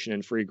salvation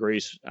and free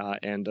grace.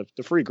 And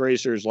the free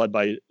gracers led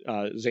by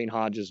Zane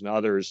Hodges and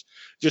others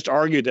just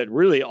argued that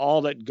really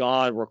all that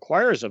God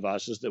requires of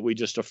us is that we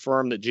just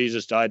affirm that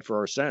Jesus died for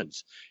our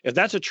sins. If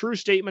that's a true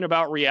statement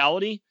about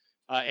reality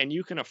and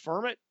you can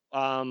affirm it,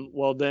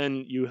 well,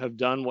 then you have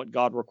done what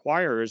God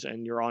requires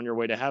and you're on your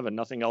way to heaven.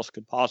 Nothing else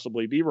could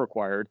possibly be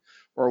required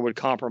or would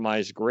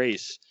compromise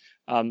grace.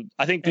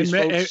 I think these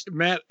folks...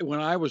 Matt,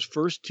 when I was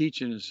first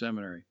teaching in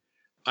seminary,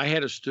 I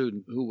had a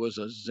student who was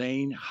a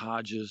Zane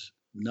Hodges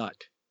nut.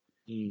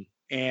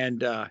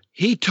 And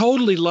he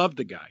totally loved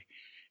the guy.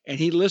 And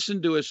he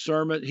listened to his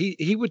sermon.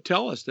 He would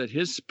tell us that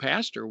his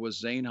pastor was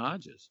Zane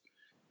Hodges.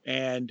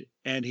 And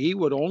he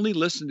would only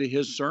listen to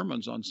his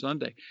sermons on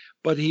Sunday.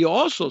 But he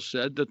also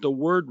said that the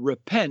word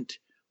repent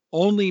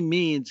only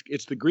means,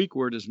 it's the Greek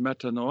word is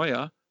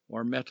metanoia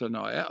or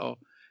metanoeo,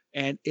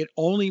 and it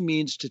only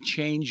means to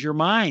change your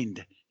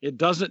mind. It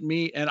doesn't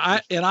mean, and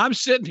I'm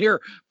sitting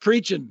here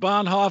preaching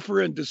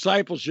Bonhoeffer and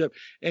discipleship,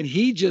 and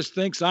he just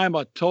thinks I'm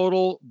a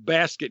total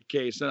basket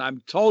case, and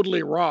I'm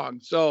totally wrong.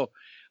 So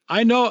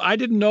I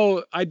didn't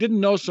know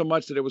so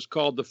much that it was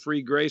called the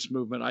free grace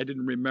movement. I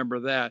didn't remember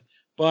that,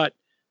 but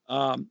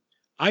I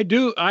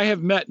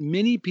have met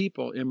many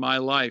people in my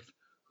life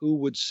who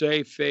would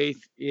say faith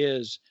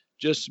is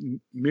just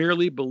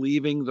merely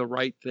believing the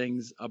right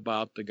things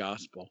about the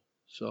gospel.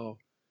 So.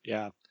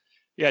 Yeah.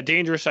 Yeah,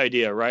 dangerous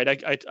idea, right?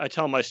 I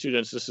tell my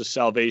students this is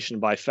salvation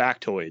by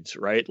factoids,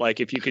 right? Like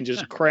if you can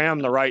just cram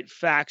the right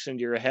facts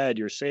into your head,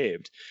 you're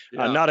saved.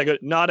 Yeah.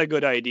 Not a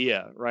good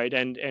idea, right?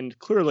 And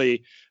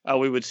clearly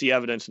we would see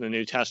evidence in the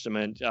New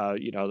Testament,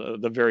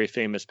 the very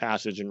famous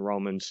passage in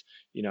Romans,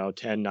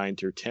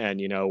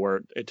 10:9-10,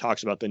 where it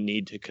talks about the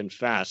need to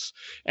confess.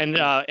 And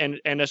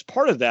as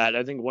part of that,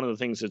 I think one of the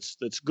things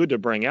that's good to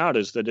bring out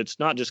is that it's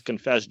not just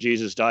confess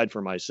Jesus died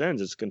for my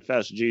sins; it's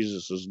confess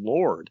Jesus is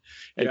Lord.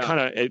 And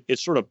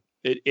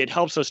it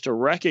helps us to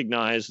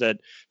recognize that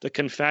the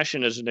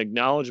confession is an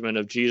acknowledgement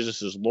of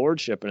Jesus's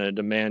lordship and a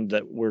demand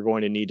that we're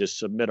going to need to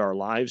submit our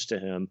lives to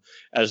him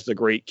as the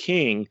great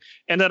king,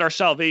 and that our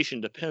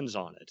salvation depends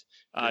on it.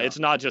 It's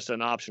not just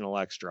an optional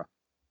extra.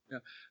 Yeah.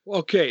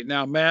 Okay,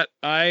 now Matt,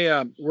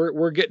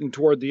 we're getting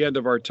toward the end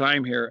of our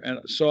time here,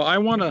 and so I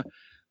want to.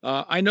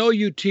 I know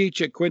you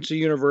teach at Quincy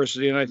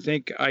University, and I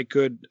think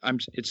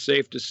it's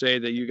safe to say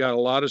that you got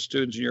a lot of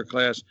students in your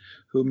class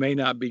who may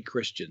not be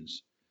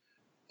Christians,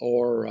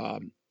 or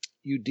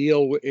you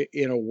deal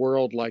in a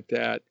world like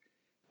that,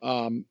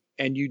 and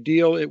you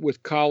deal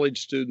with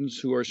college students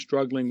who are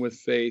struggling with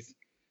faith.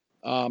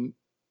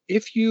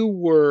 If you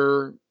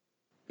were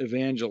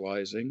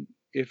evangelizing,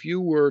 if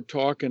you were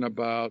talking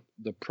about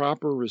the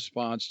proper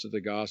response to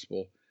the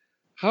gospel,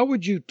 how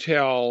would you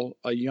tell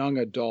a young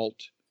adult,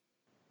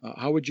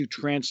 how would you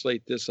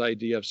translate this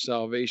idea of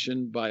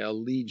salvation by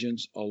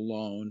allegiance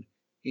alone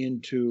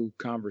into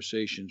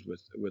conversations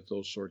with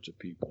those sorts of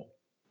people?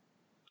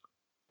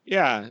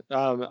 Yeah,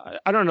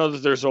 I don't know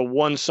that there's a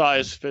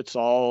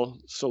one-size-fits-all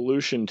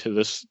solution to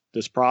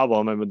this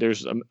problem. I mean,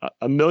 there's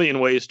a million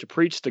ways to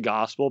preach the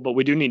gospel, but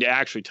we do need to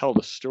actually tell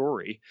the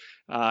story.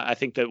 I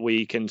think that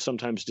we can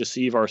sometimes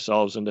deceive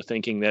ourselves into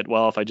thinking that,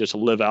 well, if I just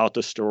live out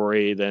the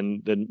story,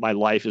 then my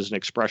life is an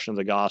expression of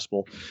the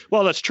gospel.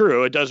 Well, that's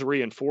true. It does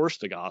reinforce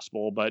the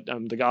gospel, but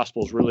the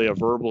gospel is really a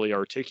verbally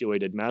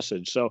articulated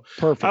message. So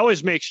Perfect. I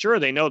always make sure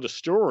they know the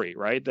story,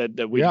 right?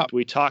 That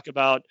we talk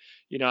about,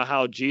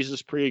 how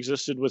Jesus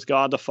pre-existed with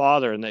God the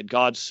Father, and that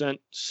God sent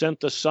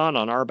the Son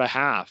on our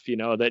behalf,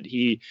 that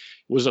he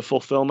was a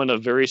fulfillment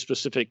of very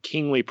specific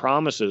kingly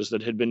promises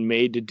that had been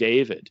made to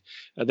David,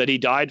 that he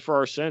died for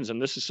our sins.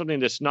 And this is something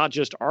that's not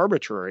just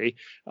arbitrary,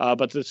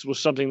 but this was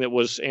something that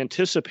was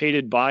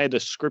anticipated by the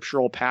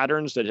scriptural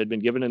patterns that had been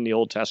given in the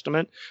Old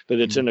Testament,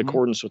 that it's in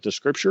accordance with the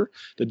scripture.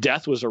 The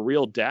death was a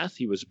real death.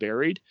 He was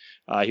buried.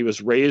 He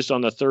was raised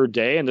on the third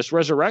day. And this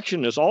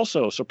resurrection is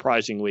also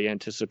surprisingly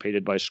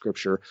anticipated by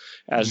scripture,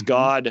 as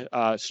God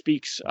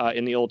speaks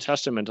in the Old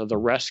Testament of the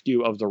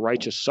rescue of the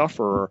righteous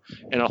sufferer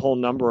in a whole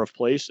number of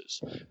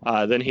places.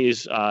 Then he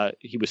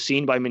was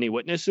seen by many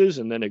witnesses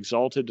and then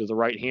exalted to the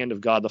right hand of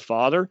God the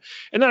Father.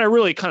 And then I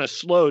really kind of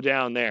slow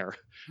down there,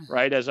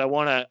 right? As I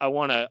want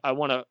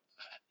to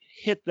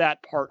hit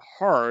that part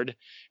hard,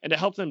 and to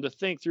help them to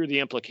think through the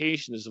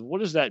implications of what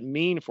does that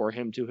mean for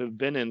him to have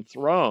been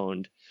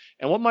enthroned,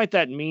 and what might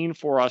that mean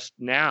for us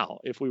now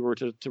if we were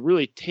to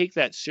really take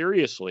that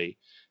seriously,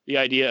 the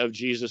idea of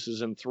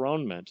Jesus's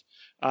enthronement.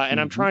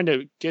 And I'm trying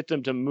to get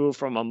them to move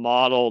from a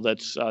model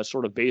that's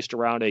sort of based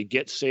around a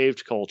get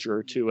saved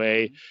culture to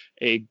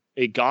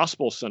a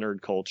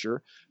gospel-centered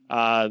culture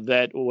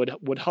that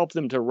would help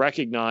them to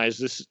recognize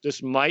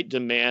this might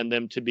demand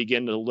them to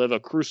begin to live a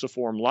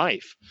cruciform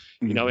life,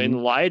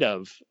 in light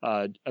of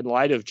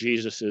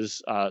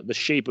Jesus's the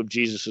shape of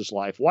Jesus's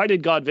life. Why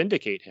did God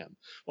vindicate him?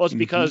 Well,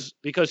 it's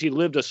because he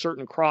lived a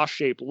certain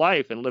cross-shaped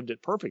life and lived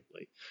it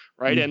perfectly,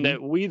 right? And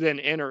that we then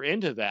enter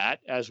into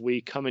that as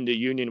we come into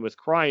union with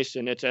Christ,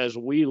 and it's as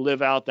we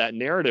live out that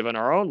narrative in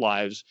our own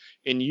lives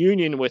in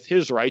union with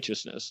his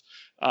righteousness,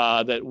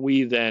 that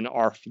we then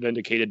are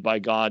vindicated by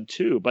God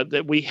too, but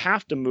that we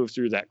have to move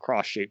through that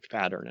cross-shaped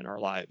pattern in our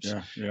lives.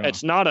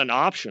 It's not an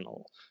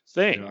optional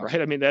thing,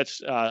 right? I mean,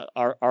 that's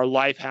our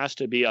life has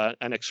to be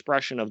an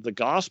expression of the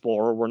gospel,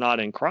 or we're not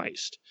in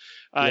Christ.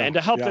 And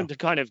to help them to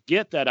kind of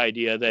get that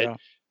idea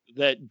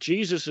that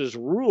Jesus's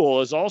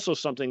rule is also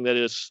something that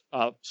is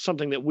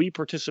something that we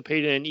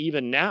participate in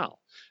even now,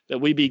 that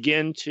we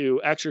begin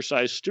to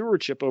exercise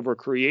stewardship over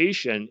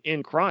creation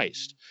in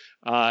Christ,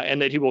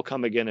 and that he will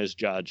come again as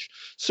judge.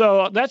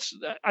 So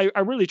I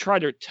really try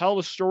to tell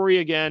the story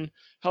again,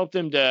 help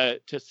them to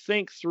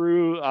think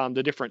through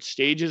the different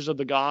stages of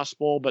the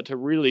gospel, but to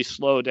really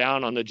slow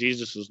down on the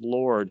Jesus is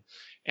Lord,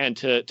 and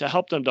to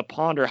help them to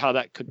ponder how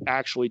that could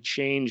actually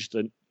change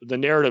the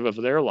narrative of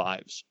their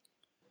lives.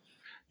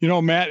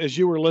 Matt, as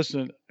you were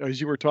listening, as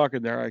you were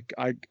talking there,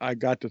 I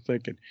got to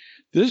thinking,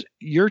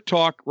 your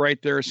talk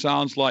right there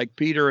sounds like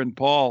Peter and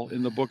Paul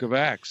in the book of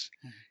Acts.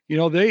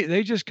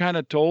 They just kind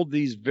of told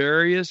these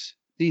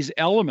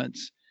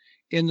elements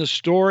in the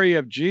story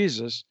of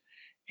Jesus.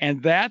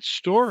 And that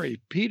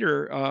story,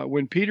 Peter,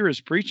 when Peter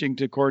is preaching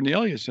to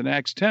Cornelius in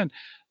Acts 10,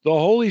 the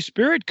Holy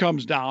Spirit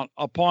comes down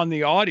upon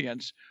the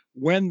audience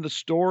when the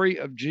story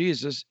of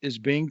Jesus is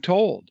being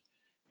told.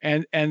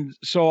 And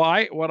so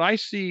what I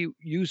see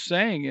you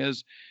saying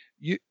is,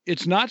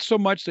 it's not so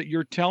much that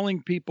you're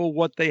telling people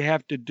what they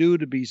have to do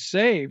to be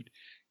saved.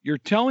 You're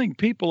telling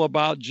people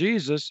about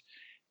Jesus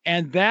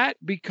And that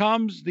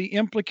becomes the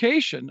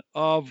implication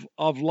of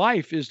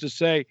life, is to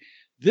say,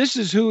 this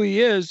is who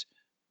he is.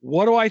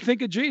 What do I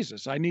think of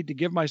Jesus? I need to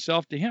give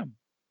myself to him.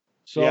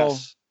 So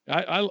yes.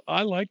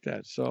 I like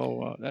that.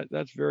 So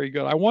that's very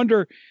good. I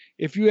wonder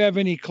if you have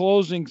any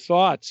closing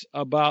thoughts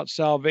about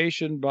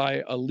salvation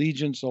by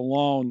allegiance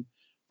alone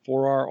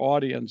for our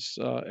audience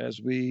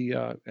as we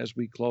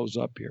close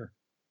up here.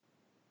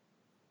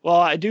 Well,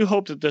 I do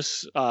hope that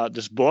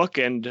this book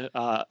and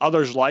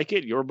others like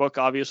it, your book,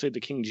 obviously,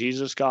 The King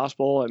Jesus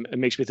Gospel, it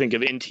makes me think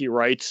of N.T.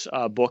 Wright's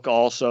book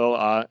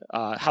also,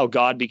 How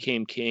God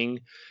Became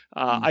King.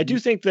 I do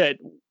think that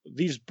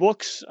these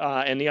books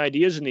and the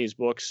ideas in these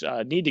books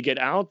need to get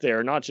out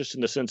there, not just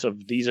in the sense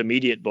of these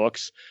immediate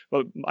books,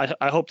 but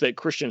I hope that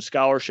Christian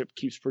scholarship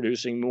keeps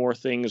producing more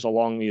things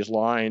along these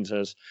lines,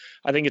 as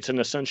I think it's an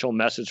essential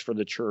message for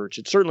the church.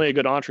 It's certainly a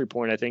good entry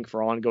point, I think,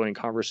 for ongoing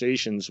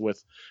conversations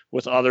with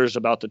others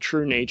about the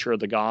true nature of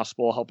the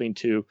gospel, helping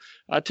to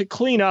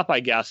clean up,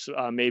 I guess,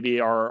 maybe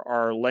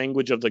our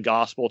language of the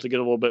gospel, to get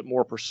a little bit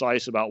more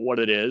precise about what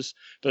it is,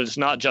 that it's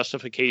not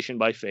justification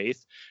by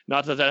faith,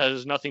 not that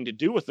has nothing to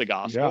do with the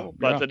gospel.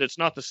 But that it's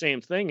not the same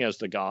thing as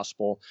the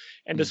gospel,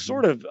 and to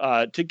sort of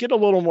to get a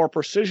little more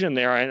precision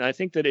there. And I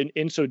think that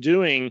in so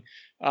doing,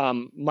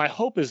 my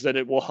hope is that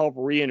it will help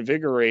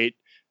reinvigorate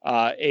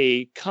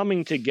a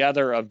coming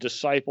together of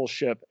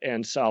discipleship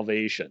and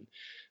salvation,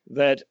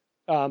 that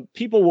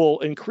people will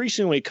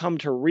increasingly come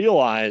to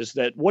realize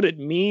that what it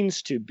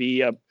means to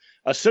be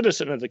a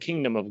citizen of the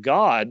kingdom of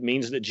God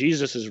means that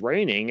Jesus is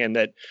reigning, and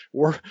that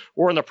we're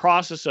in the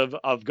process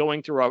of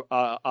going through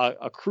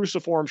a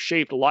cruciform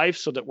shaped life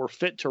so that we're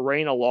fit to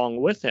reign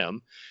along with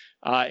him,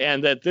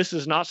 and that this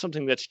is not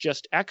something that's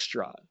just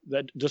extra.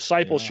 That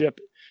discipleship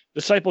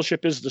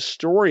is the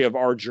story of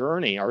our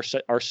journey, our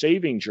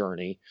saving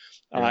journey,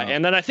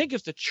 and then I think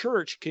if the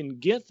church can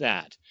get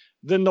that,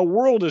 then the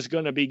world is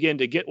going to begin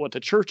to get what the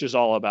church is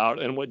all about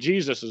and what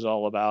Jesus is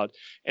all about,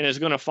 and is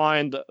going to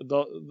find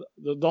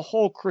the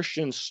whole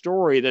Christian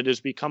story that has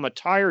become a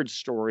tired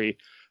story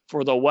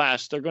for the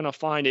West. They're going to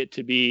find it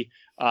to be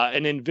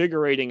an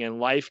invigorating and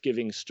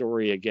life-giving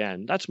story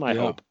again. That's my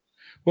hope.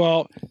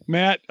 Well,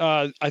 Matt,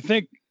 I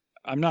think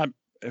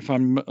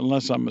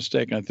unless I'm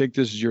mistaken, I think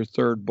this is your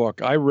third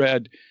book. I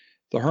read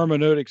The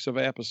Hermeneutics of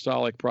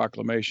Apostolic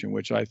Proclamation,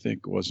 which I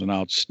think was an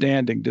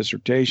outstanding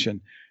dissertation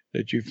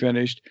that you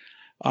finished.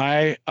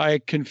 I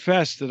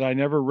confess that I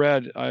never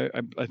read. I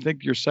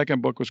think your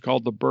second book was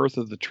called The Birth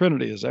of the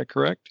Trinity. Is that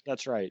correct?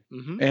 That's right.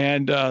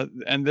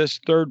 Mm-hmm. And this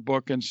third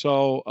book, and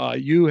so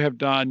you have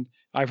done.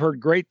 I've heard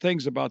great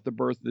things about The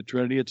Birth of the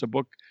Trinity. It's a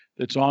book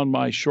that's on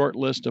my short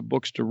list of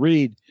books to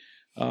read.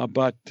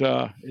 But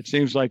it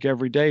seems like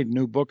every day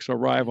new books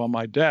arrive on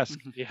my desk.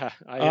 Yeah,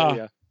 I hear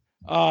you.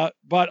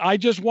 But I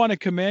just want to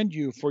commend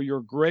you for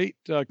your great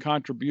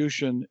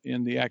contribution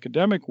in the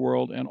academic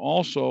world, and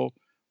also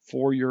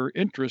for your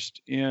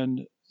interest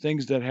in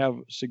things that have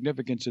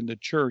significance in the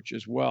church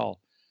as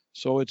well.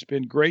 So it's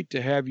been great to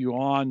have you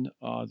on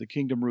the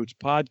Kingdom Roots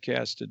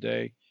podcast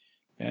today.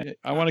 And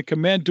I want to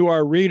commend to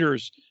our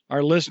readers,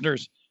 our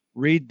listeners,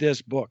 read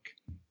this book.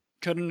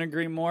 Couldn't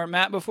agree more.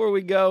 Matt, before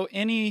we go,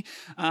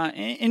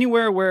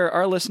 anywhere where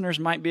our listeners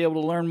might be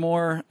able to learn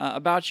more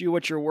about you,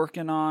 what you're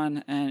working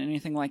on, and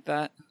anything like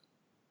that?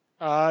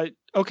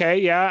 Okay,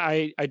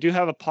 yeah, I do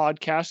have a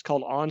podcast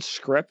called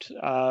OnScript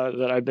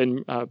that I've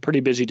been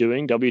pretty busy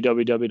doing,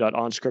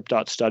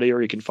 www.onscript.study,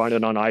 or you can find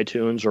it on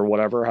iTunes or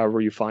whatever,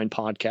 however you find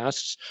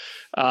podcasts.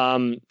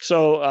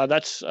 So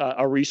that's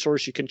a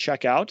resource you can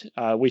check out.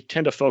 We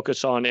tend to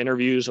focus on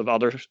interviews of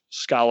other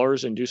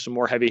scholars and do some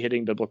more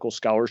heavy-hitting biblical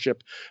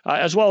scholarship,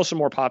 as well as some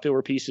more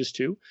popular pieces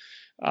too.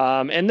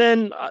 And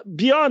then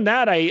beyond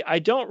that, I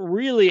don't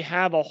really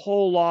have a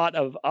whole lot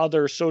of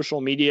other social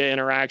media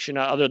interaction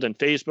other than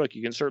Facebook.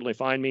 You can certainly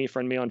friend me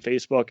on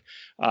Facebook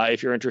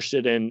if you're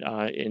interested in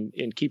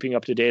keeping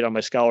up to date on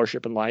my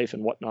scholarship and life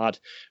and whatnot.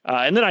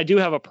 And then I do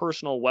have a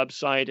personal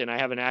website, and I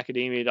have an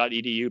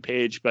academia.edu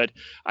page, but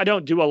I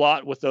don't do a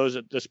lot with those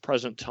at this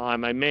present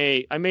time. I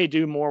may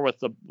do more with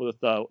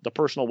the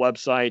personal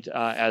website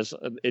as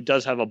it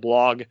does have a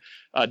blog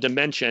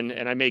dimension,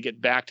 and I may get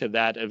back to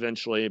that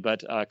eventually.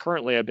 But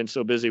currently, I've been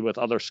so busy with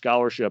other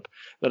scholarship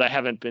that I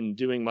haven't been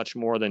doing much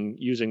more than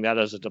using that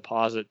as a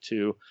deposit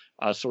to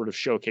sort of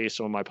showcase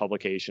some of my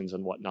publications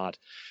and whatnot.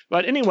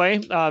 But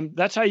anyway,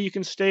 that's how you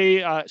can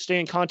stay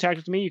in contact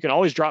with me. You can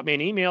always drop me an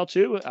email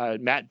too,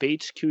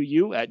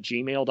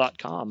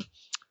 mattbatesqu@gmail.com.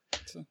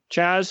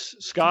 Chaz,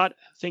 Scott,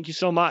 thank you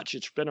so much.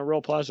 It's been a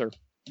real pleasure.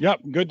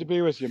 Yep, good to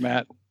be with you,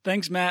 Matt.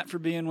 Thanks, Matt, for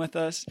being with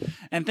us.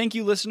 And thank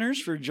you,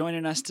 listeners, for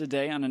joining us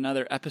today on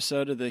another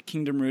episode of the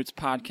Kingdom Roots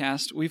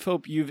podcast. We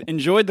hope you've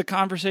enjoyed the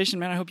conversation,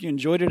 man. I hope you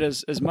enjoyed it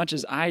as much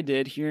as I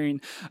did,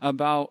 hearing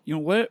about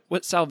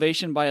what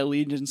salvation by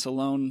allegiance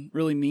alone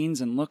really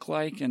means and look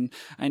like. And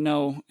I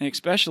know,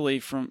 especially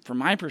from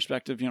my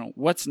perspective,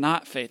 what's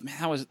not faith.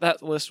 Man,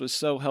 that list was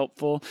so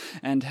helpful,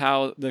 and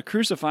how the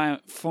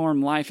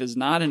cruciform life is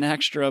not an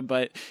extra,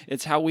 but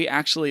it's how we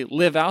actually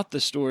live out the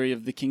story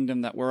of the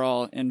kingdom that we're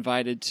all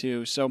invited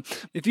to. So So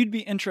if you'd be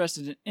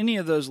interested in any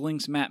of those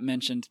links Matt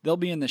mentioned, they'll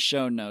be in the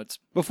show notes.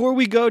 Before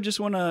we go, just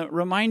want to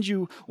remind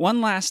you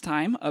one last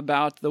time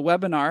about the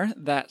webinar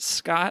that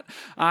Scott,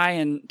 I,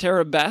 and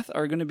Tara Beth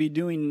are going to be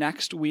doing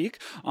next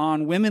week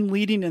on women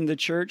leading in the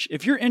church.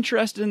 If you're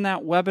interested in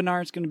that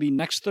webinar, it's going to be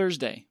next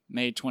Thursday,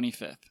 May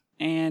 25th.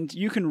 And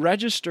you can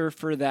register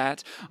for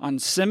that on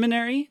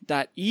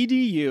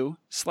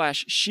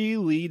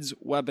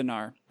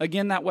seminary.edu/SheLeadsWebinar.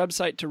 Again, that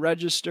website to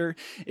register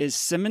is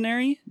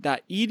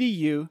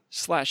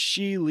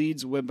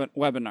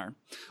seminary.edu/SheLeadsWebinar.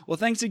 Well,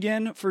 thanks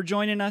again for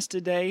joining us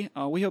today.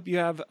 We hope you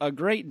have a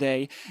great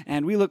day,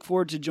 and we look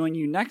forward to joining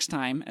you next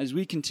time as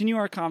we continue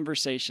our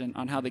conversation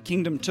on how the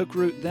kingdom took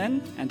root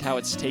then and how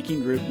it's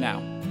taking root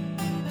now.